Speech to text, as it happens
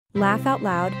Laugh out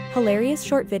loud, hilarious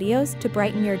short videos to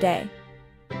brighten your day.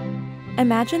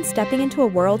 Imagine stepping into a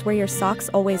world where your socks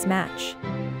always match.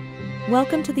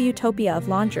 Welcome to the utopia of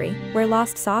laundry, where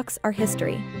lost socks are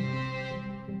history.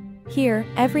 Here,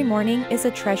 every morning is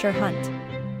a treasure hunt.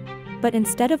 But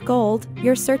instead of gold,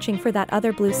 you're searching for that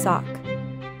other blue sock.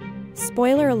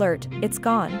 Spoiler alert, it's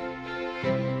gone.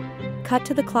 Cut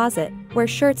to the closet, where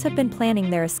shirts have been planning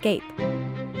their escape.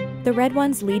 The red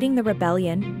ones leading the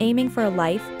rebellion, aiming for a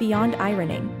life beyond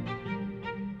ironing.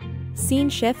 Scene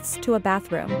shifts to a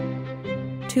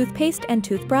bathroom. Toothpaste and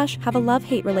toothbrush have a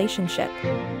love-hate relationship.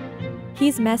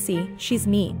 He's messy, she's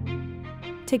neat.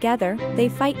 Together, they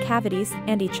fight cavities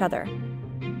and each other.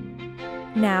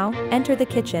 Now, enter the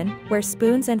kitchen, where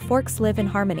spoons and forks live in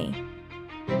harmony.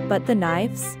 But the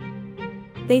knives?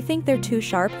 They think they're too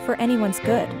sharp for anyone's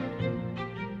good.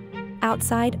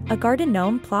 Outside, a garden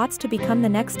gnome plots to become the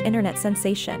next internet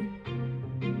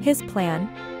sensation. His plan?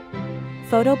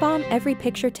 Photobomb every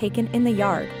picture taken in the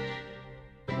yard.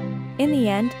 In the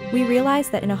end, we realize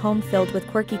that in a home filled with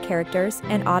quirky characters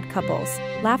and odd couples,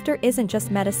 laughter isn't just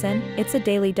medicine, it's a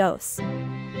daily dose.